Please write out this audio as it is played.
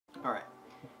Alright,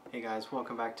 hey guys,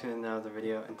 welcome back to another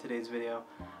video. In today's video,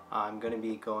 I'm going to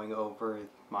be going over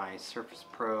my Surface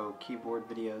Pro keyboard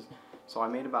videos. So I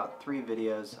made about 3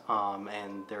 videos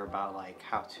and they're about like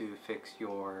how to fix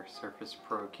your Surface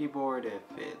Pro keyboard if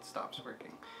it stops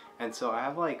working. And so I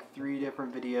have like 3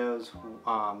 different videos.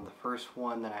 The first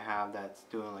one that I have that's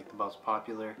doing like the most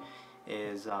popular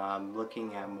is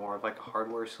looking at more of like a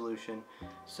hardware solution.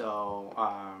 So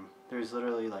there's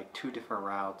literally like 2 different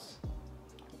routes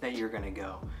that you're gonna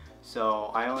go. So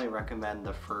I only recommend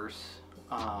the first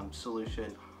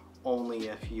solution only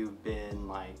if you've been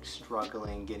like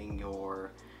struggling getting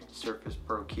your Surface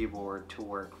Pro keyboard to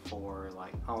work for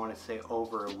like, I want to say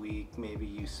over a week. Maybe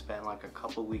you spent like a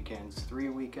couple weekends, 3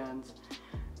 weekends,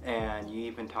 and you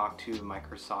even talked to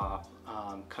Microsoft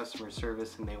customer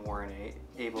service and they weren't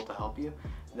able to help you.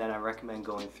 Then I recommend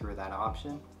going through that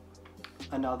option.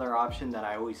 Another option that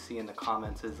I always see in the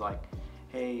comments is like,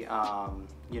 hey,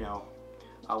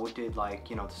 what did like,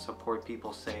 the support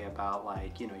people say about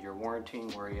like, your warranty,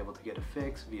 were you able to get a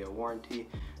fix via warranty?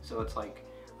 So it's like,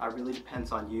 it really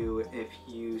depends on you. If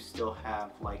you still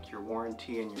have like your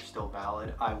warranty and you're still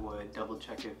valid, I would double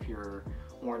check if your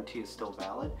warranty is still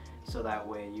valid, so that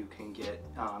way you can get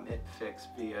it fixed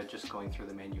via just going through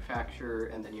the manufacturer,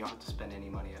 and then you don't have to spend any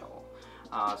money at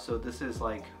all. So this is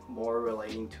like more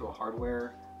relating to a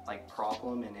hardware like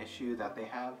problem and issue that they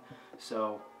have.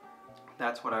 So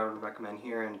that's what I would recommend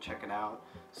here, and check it out.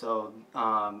 So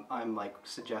I'm like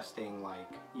suggesting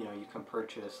like, you can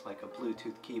purchase like a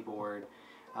Bluetooth keyboard.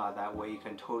 That way you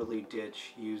can totally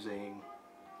ditch using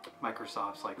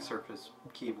Microsoft's like Surface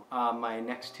keyboard. My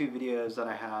next 2 videos that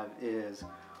I have is,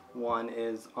 one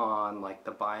is on like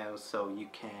the BIOS, so you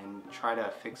can try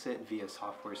to fix it via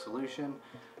software solution.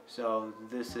 So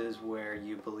this is where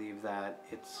you believe that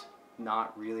it's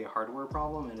not really a hardware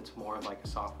problem and it's more like a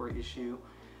software issue.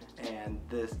 And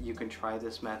this, you can try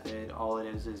this method. All it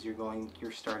is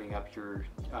you're starting up your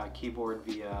keyboard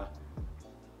via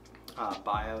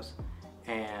BIOS,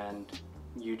 and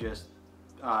you just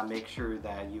make sure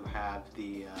that you have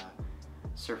the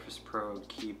Surface Pro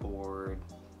keyboard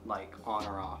like on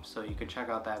or off. So you can check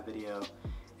out that video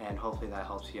and hopefully that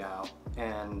helps you out.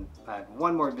 And I have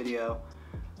one more video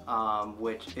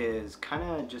which is kind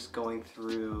of just going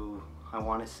through, I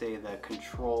want to say, the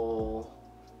control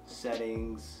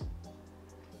settings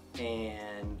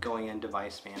and going in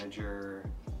device manager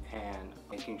and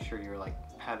making sure you're like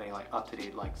having like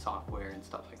up-to-date like software and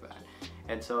stuff like that.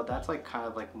 And so that's like kind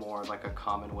of like more like a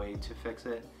common way to fix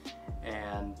it,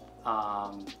 and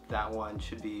that one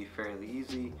should be fairly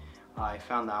easy. I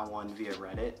found that one via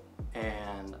Reddit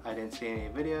and I didn't see any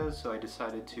videos, so I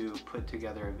decided to put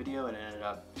together a video, and it ended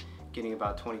up getting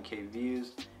about 20,000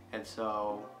 views. And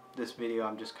so this video,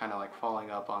 I'm just kind of like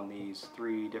following up on these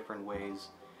 3 different ways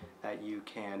that you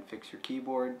can fix your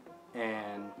keyboard,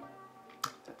 and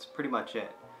that's pretty much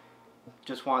it.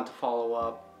 Just wanted to follow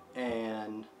up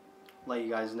and let you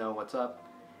guys know what's up,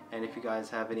 and if you guys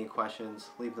have any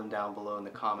questions, leave them down below in the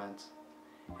comments,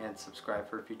 and subscribe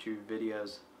for future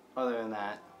videos. Other than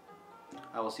that,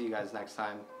 I will see you guys next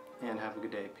time, and have a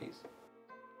good day. Peace.